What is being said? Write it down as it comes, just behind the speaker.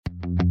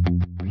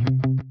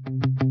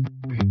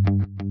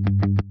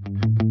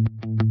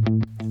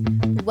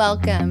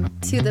Welcome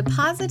to the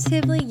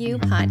Positively You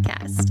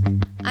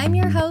podcast. I'm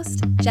your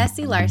host,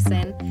 Jessie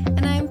Larson,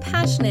 and I'm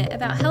passionate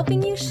about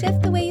helping you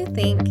shift the way you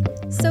think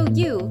so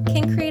you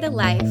can create a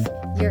life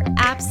you're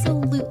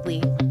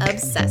absolutely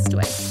obsessed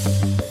with.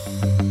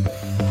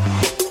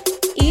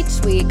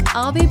 Each week,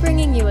 I'll be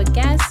bringing you a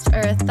guest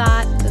or a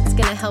thought that's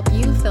going to help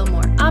you feel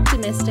more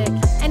optimistic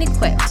and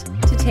equipped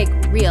to take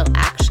real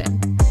action.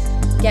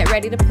 Get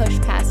ready to push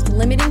past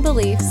limiting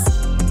beliefs,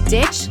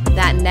 ditch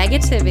that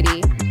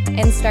negativity,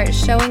 and start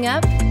showing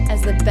up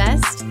as the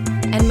best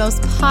and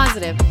most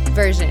positive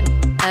version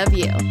of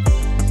you.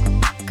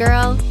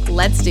 Girl,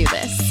 let's do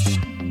this.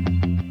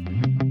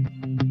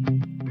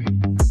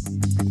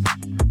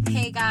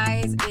 Hey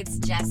guys, it's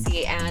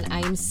Jessie, and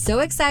I'm so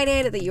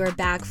excited that you are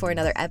back for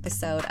another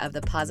episode of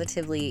the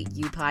Positively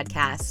You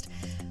podcast.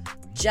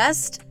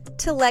 Just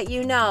to let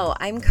you know,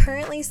 I'm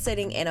currently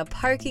sitting in a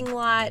parking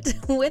lot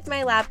with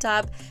my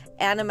laptop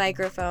and a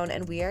microphone,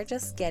 and we are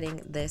just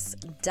getting this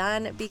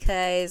done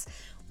because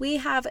we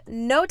have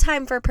no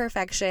time for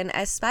perfection,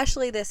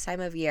 especially this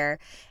time of year.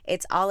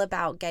 It's all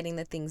about getting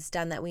the things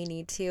done that we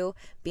need to,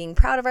 being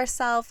proud of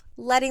ourselves,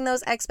 letting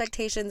those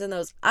expectations and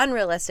those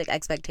unrealistic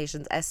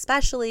expectations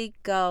especially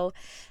go,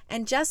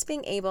 and just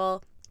being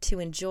able to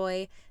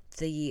enjoy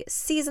the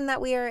season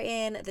that we are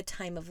in, the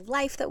time of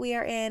life that we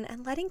are in,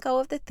 and letting go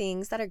of the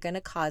things that are going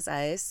to cause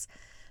us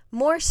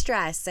more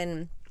stress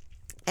and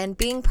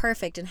being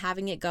perfect and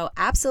having it go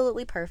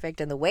absolutely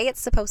perfect and the way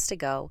it's supposed to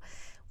go.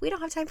 We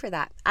don't have time for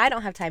that. I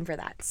don't have time for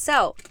that.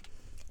 So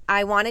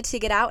I wanted to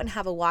get out and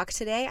have a walk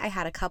today. I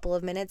had a couple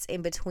of minutes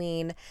in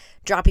between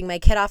dropping my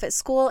kid off at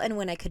school and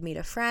when I could meet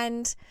a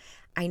friend.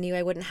 I knew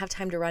I wouldn't have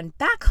time to run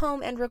back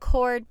home and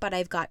record, but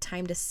I've got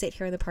time to sit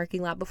here in the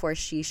parking lot before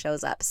she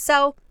shows up.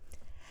 So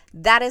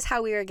that is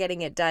how we are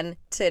getting it done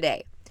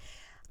today.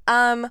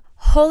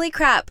 Holy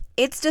crap.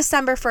 It's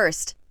December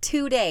 1st.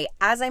 Today,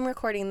 as I'm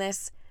recording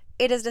this,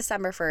 it is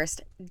December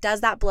 1st.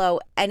 Does that blow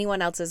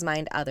anyone else's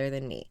mind other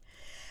than me?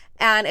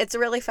 And it's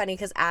really funny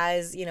because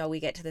as, we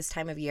get to this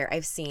time of year,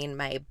 I've seen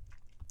my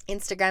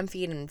Instagram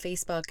feed and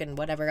Facebook and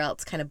whatever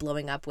else kind of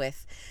blowing up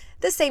with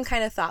the same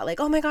kind of thought, like,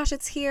 oh my gosh,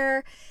 it's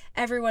here.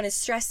 Everyone is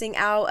stressing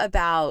out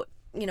about,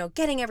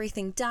 getting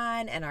everything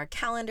done, and our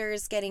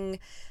calendars getting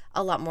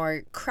a lot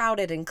more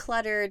crowded and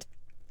cluttered.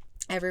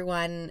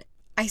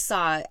 I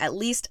saw at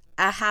least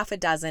a half a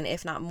dozen,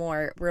 if not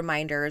more,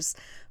 reminders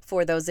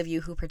for those of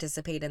you who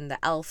participate in the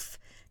elf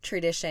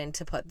tradition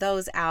to put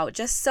those out.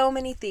 Just so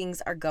many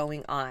things are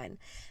going on.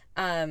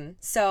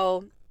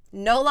 So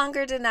no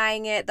longer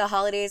denying it. The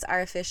holidays are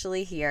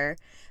officially here.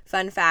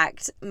 Fun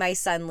fact, my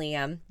son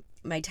Liam,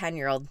 my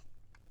 10-year-old,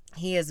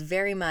 he is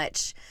very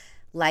much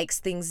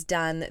likes things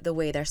done the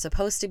way they're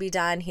supposed to be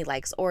done. He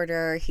likes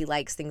order. He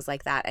likes things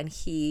like that. And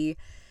he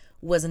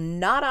was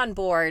not on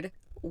board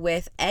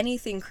with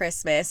anything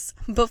Christmas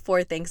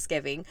before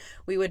Thanksgiving.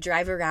 We would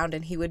drive around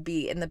and he would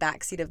be in the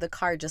backseat of the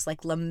car just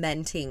like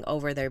lamenting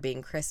over there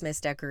being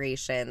Christmas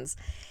decorations.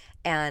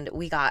 And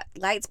we got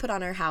lights put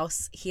on our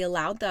house. He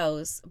allowed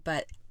those,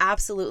 but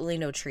absolutely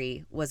no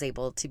tree was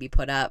able to be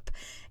put up.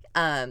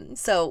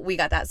 So we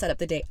got that set up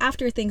the day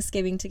after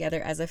Thanksgiving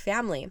together as a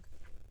family.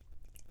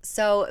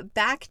 So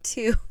back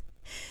to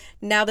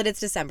now that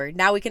it's December,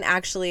 now we can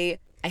actually,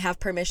 I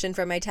have permission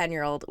from my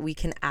 10-year-old, we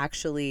can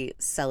actually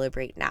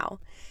celebrate now.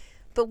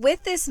 But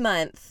with this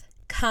month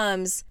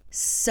comes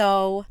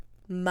so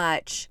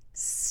much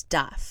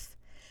stuff.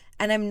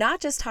 And I'm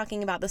not just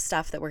talking about the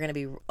stuff that we're going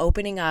to be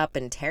opening up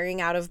and tearing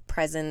out of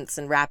presents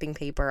and wrapping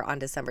paper on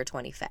December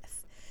 25th.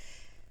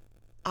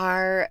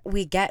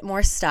 We get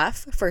more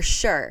stuff for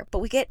sure, but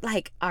we get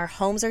our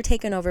homes are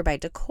taken over by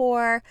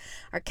decor,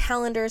 our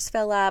calendars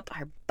fill up,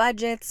 our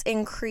budgets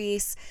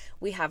increase,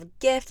 we have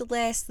gift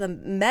lists, the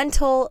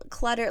mental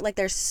clutter,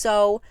 there's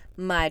so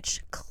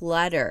much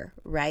clutter,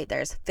 right?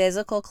 There's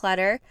physical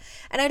clutter,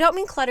 and I don't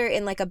mean clutter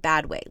in a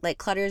bad way.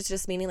 Clutter is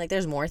just meaning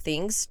there's more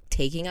things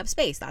taking up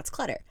space. That's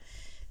clutter.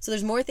 So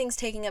there's more things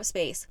taking up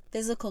space.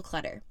 Physical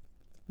clutter,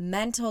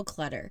 mental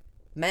clutter.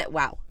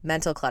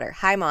 Mental clutter.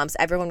 Hi moms,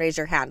 everyone raise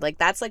your hand.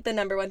 That's the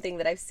number one thing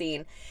that I've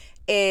seen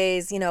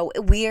is,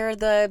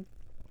 we're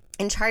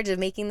in charge of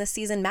making the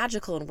season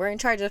magical, and we're in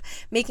charge of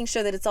making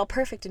sure that it's all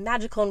perfect and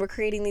magical, and we're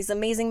creating these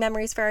amazing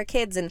memories for our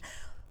kids. And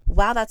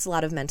wow, that's a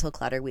lot of mental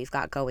clutter we've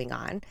got going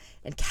on,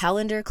 and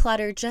calendar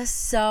clutter, just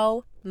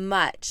so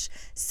much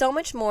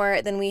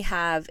more than we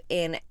have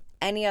in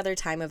any other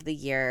time of the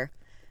year,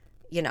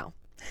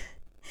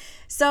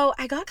 So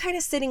I got kind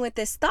of sitting with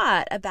this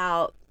thought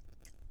about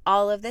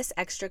all of this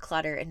extra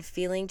clutter and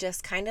feeling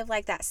just kind of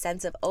that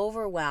sense of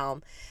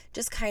overwhelm,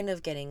 just kind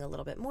of getting a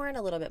little bit more and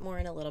a little bit more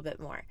and a little bit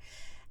more.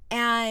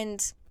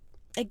 And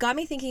it got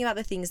me thinking about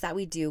the things that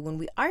we do when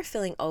we are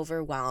feeling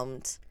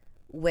overwhelmed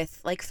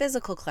with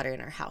physical clutter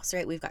in our house,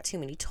 right? We've got too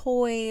many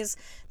toys.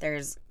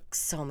 There's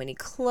so many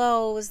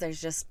clothes.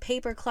 There's just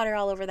paper clutter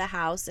all over the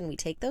house. And we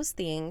take those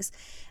things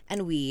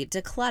and we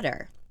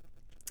declutter.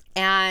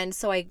 And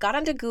so I got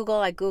onto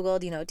Google. I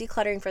Googled,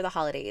 decluttering for the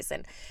holidays,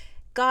 and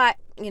got,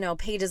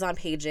 pages on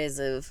pages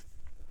of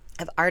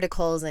of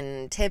articles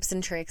and tips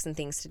and tricks and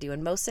things to do.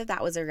 And most of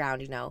that was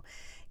around,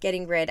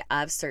 getting rid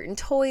of certain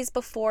toys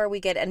before we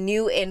get a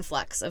new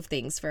influx of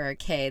things for our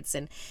kids.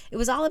 And it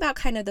was all about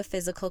kind of the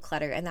physical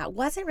clutter, and that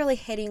wasn't really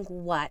hitting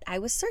what I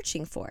was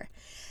searching for.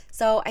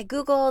 So I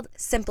Googled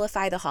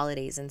simplify the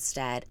holidays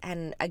instead.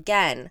 And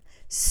again,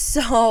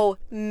 so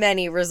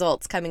many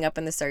results coming up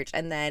in the search.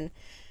 And then,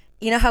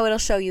 how it'll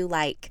show you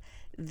like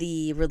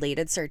the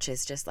related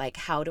searches, just like,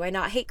 how do I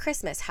not hate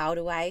Christmas? How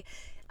do I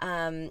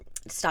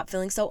stop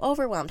feeling so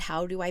overwhelmed?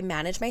 How do I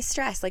manage my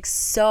stress? Like,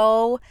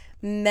 so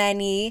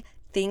many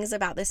things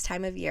about this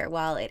time of year.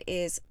 While it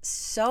is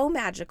so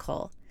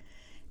magical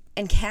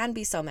and can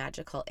be so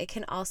magical, it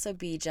can also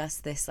be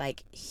just this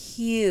like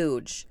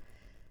huge,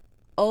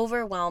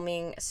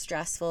 overwhelming,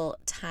 stressful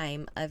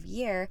time of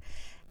year.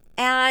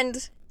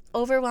 And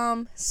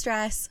overwhelm,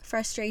 stress,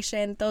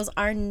 frustration, those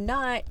are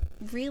not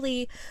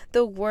really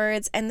the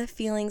words and the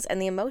feelings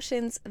and the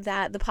emotions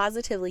that the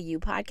Positively You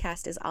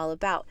podcast is all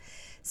about.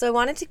 So I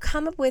wanted to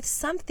come up with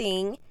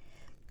something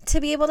to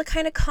be able to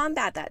kind of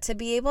combat that, to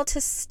be able to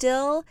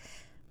still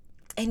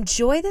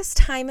enjoy this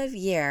time of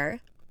year,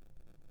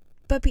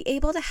 but be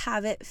able to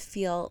have it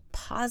feel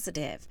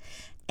positive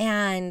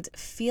and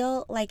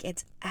feel like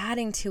it's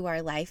adding to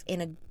our life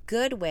in a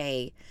good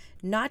way,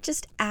 not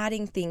just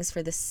adding things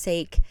for the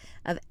sake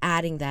of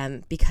adding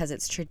them because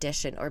it's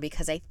tradition, or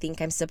because I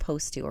think I'm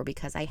supposed to, or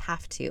because I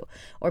have to,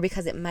 or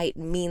because it might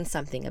mean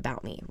something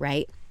about me,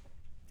 right?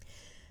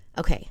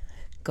 Okay,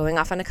 going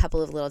off on a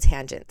couple of little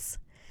tangents.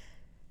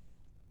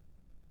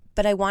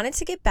 But I wanted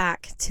to get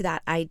back to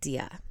that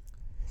idea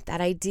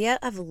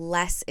of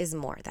less is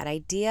more, that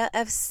idea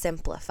of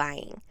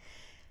simplifying.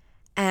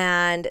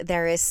 And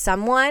there is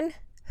someone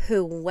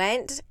who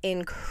went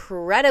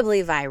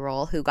incredibly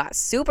viral, who got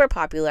super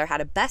popular, had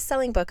a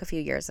best-selling book a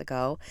few years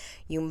ago.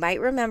 You might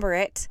remember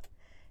it.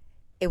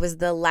 It was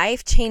the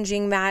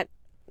life-changing now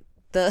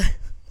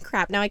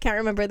I can't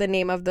remember the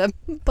name of the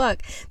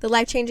book. The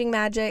Life-Changing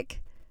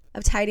Magic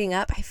of Tidying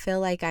Up. I feel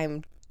like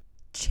I'm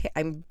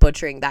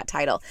butchering that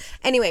title.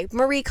 Anyway,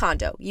 Marie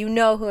Kondo, you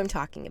know who I'm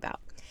talking about.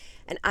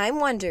 And I'm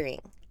wondering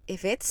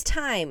if it's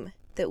time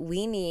that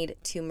we need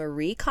to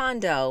Marie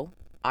Kondo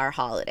our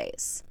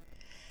holidays.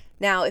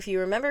 Now, if you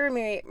remember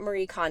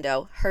Marie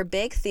Kondo, her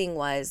big thing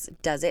was,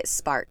 does it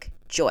spark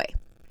joy?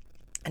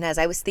 And as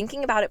I was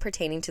thinking about it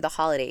pertaining to the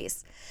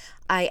holidays,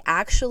 I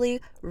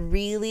actually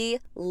really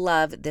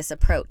love this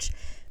approach,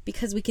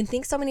 because we can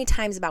think so many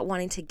times about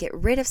wanting to get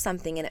rid of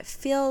something, and it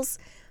feels,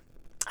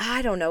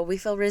 we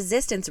feel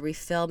resistance, or we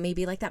feel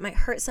maybe like that might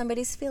hurt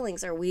somebody's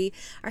feelings, or we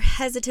are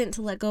hesitant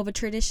to let go of a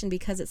tradition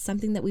because it's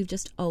something that we've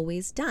just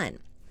always done.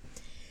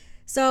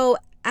 So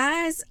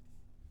as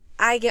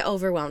I get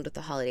overwhelmed with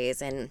the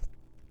holidays and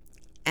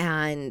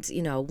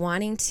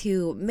wanting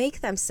to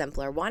make them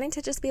simpler, wanting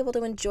to just be able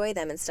to enjoy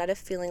them instead of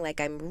feeling like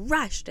I'm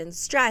rushed and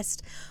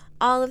stressed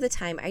all of the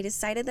time, I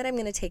decided that I'm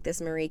going to take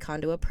this Marie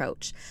Kondo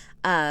approach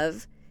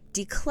of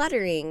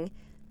decluttering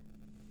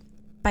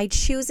by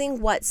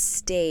choosing what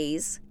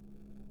stays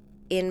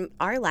in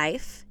our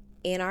life,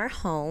 in our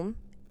home,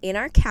 in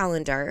our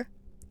calendar,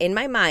 in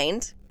my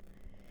mind,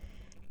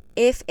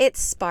 if it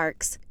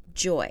sparks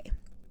joy.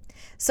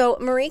 So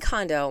Marie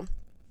Kondo,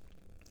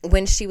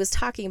 when she was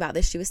talking about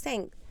this, she was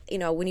saying,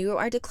 when you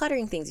are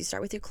decluttering things, you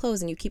start with your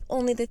clothes and you keep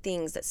only the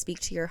things that speak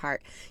to your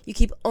heart. You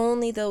keep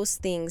only those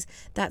things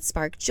that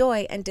spark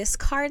joy and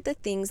discard the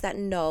things that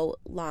no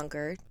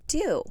longer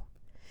do.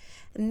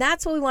 And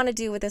that's what we want to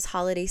do with this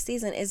holiday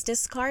season, is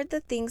discard the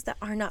things that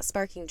are not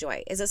sparking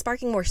joy. Is it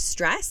sparking more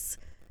stress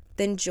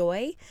than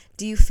joy?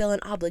 Do you feel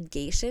an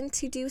obligation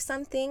to do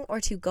something,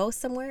 or to go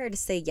somewhere, or to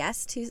say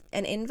yes to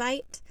an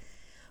invite?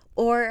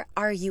 Or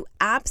are you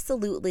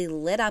absolutely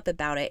lit up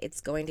about it?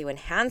 It's going to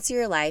enhance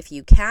your life.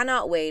 You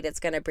cannot wait. It's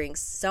going to bring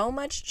so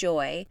much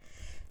joy.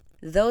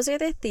 Those are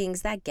the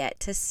things that get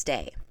to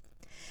stay.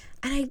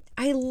 And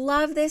I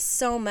love this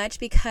so much,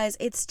 because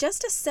it's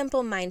just a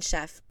simple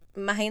mindset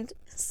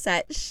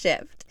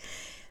shift.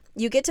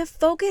 You get to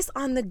focus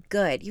on the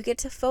good. You get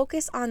to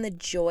focus on the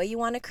joy you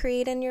want to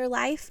create in your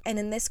life. And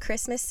in this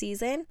Christmas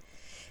season,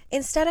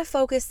 instead of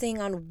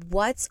focusing on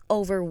what's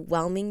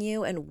overwhelming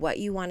you and what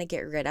you want to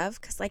get rid of,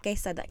 because like I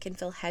said, that can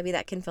feel heavy,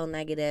 that can feel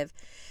negative,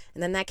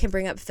 and then that can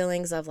bring up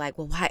feelings of like,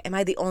 well, why am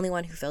I the only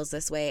one who feels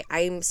this way?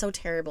 I'm so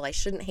terrible. I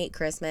shouldn't hate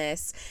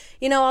Christmas,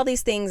 all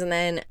these things. And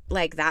then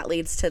like that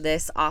leads to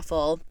this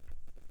awful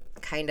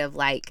kind of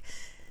like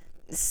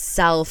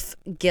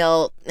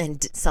self-guilt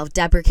and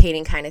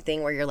self-deprecating kind of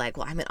thing, where you're like,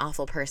 well, I'm an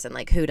awful person.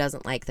 Like, who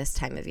doesn't like this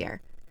time of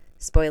year?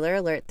 Spoiler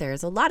alert,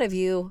 there's a lot of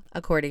you,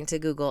 according to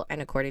Google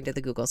and according to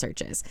the Google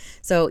searches.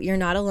 So you're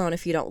not alone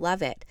if you don't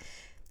love it.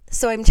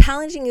 So I'm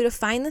challenging you to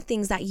find the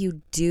things that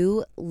you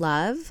do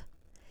love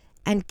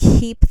and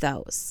keep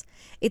those.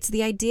 It's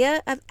the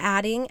idea of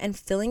adding and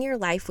filling your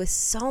life with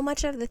so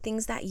much of the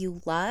things that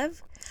you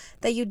love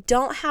that you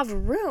don't have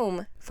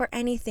room for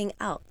anything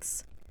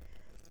else.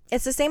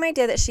 It's the same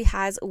idea that she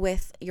has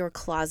with your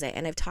closet.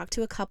 And I've talked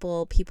to a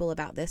couple people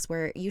about this,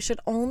 where you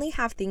should only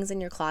have things in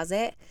your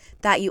closet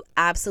that you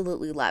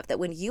absolutely love, that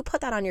when you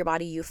put that on your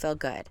body, you feel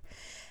good.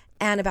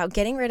 And about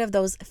getting rid of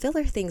those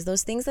filler things,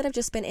 those things that have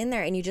just been in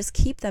there and you just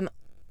keep them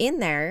in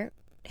there.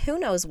 Who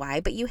knows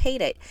why, but you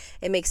hate it.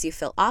 It makes you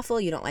feel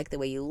awful. You don't like the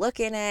way you look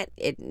in it.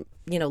 It,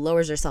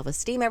 lowers your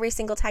self-esteem every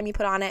single time you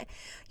put on it.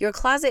 Your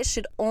closet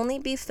should only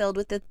be filled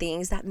with the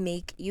things that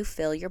make you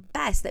feel your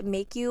best, that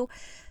make you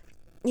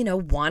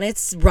want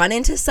to run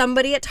into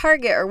somebody at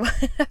Target or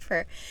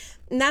whatever.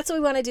 And that's what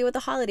we want to do with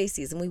the holiday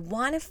season. We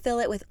want to fill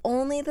it with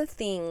only the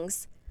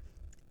things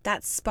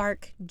that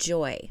spark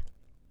joy,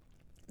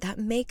 that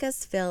make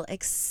us feel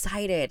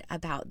excited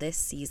about this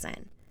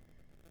season.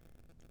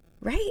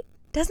 Right?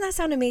 Doesn't that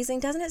sound amazing?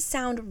 Doesn't it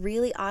sound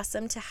really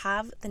awesome to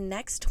have the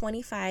next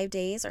 25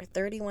 days or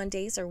 31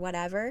 days or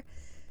whatever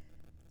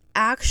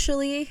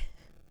actually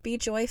be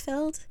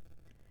joy-filled?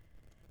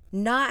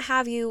 Not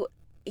have you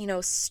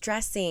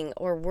stressing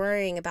or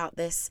worrying about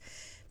this,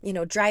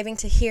 driving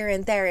to here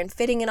and there and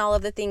fitting in all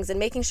of the things and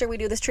making sure we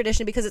do this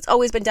tradition because it's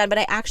always been done, but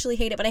I actually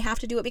hate it, but I have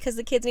to do it because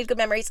the kids need good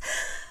memories.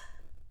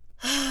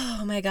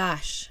 Oh my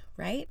gosh,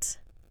 right?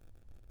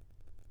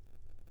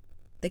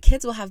 The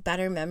kids will have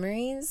better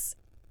memories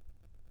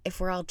if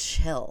we're all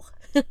chill,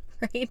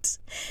 right?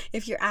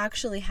 If you're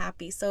actually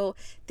happy. So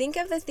think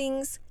of the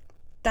things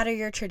that are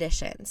your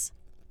traditions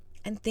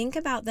and think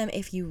about them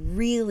if you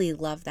really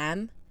love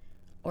them,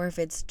 or if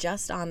it's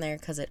just on there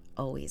because it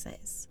always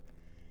is.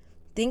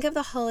 Think of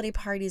the holiday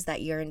parties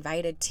that you're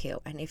invited to,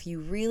 and if you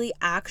really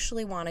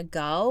actually want to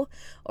go,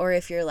 or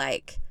if you're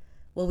like,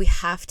 well, we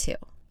have to.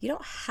 You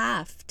don't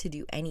have to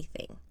do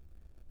anything,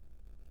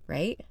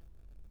 right?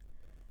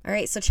 All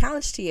right, so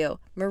challenge to you.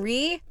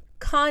 Marie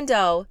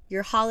Kondo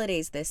your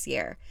holidays this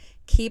year.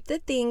 Keep the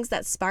things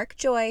that spark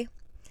joy.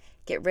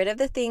 Get rid of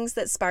the things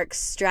that spark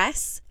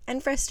stress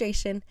and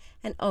frustration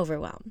and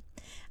overwhelm.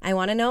 I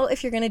want to know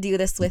if you're going to do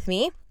this with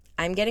me.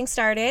 I'm getting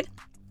started,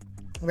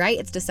 right?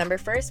 It's December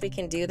 1st. We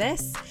can do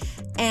this.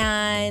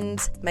 And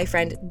my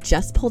friend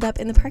just pulled up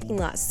in the parking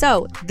lot.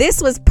 So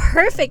this was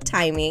perfect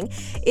timing.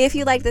 If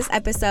you like this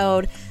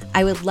episode,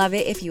 I would love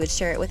it if you would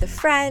share it with a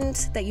friend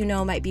that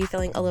might be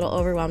feeling a little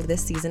overwhelmed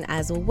this season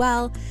as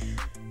well.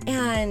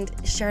 And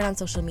share it on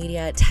social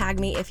media. Tag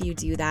me if you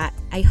do that.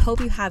 I hope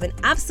you have an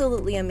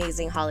absolutely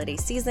amazing holiday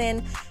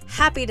season.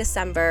 Happy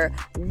December.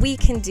 We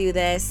can do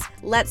this.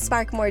 Let's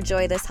spark more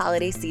joy this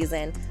holiday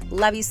season.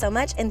 Love you so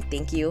much, and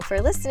thank you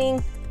for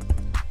listening.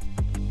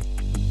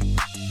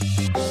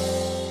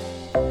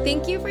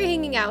 Thank you for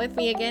hanging out with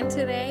me again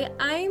today.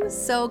 I'm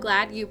so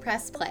glad you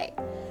pressed play.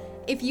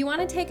 If you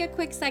want to take a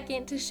quick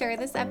second to share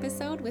this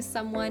episode with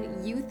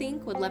someone you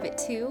think would love it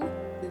too,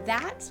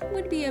 that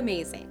would be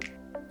amazing.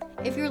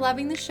 If you're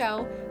loving the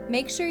show,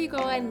 make sure you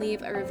go and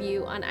leave a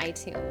review on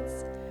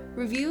iTunes.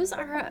 Reviews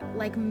are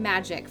like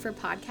magic for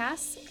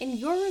podcasts, and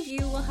your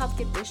review will help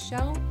get this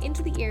show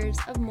into the ears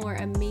of more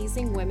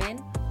amazing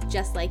women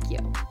just like you.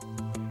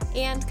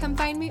 And come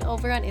find me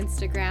over on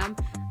Instagram.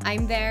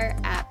 I'm there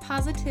at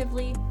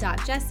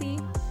positively.jessie,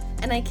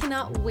 and I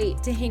cannot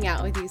wait to hang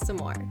out with you some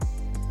more.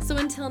 So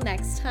until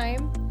next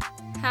time,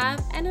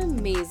 have an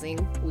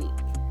amazing week.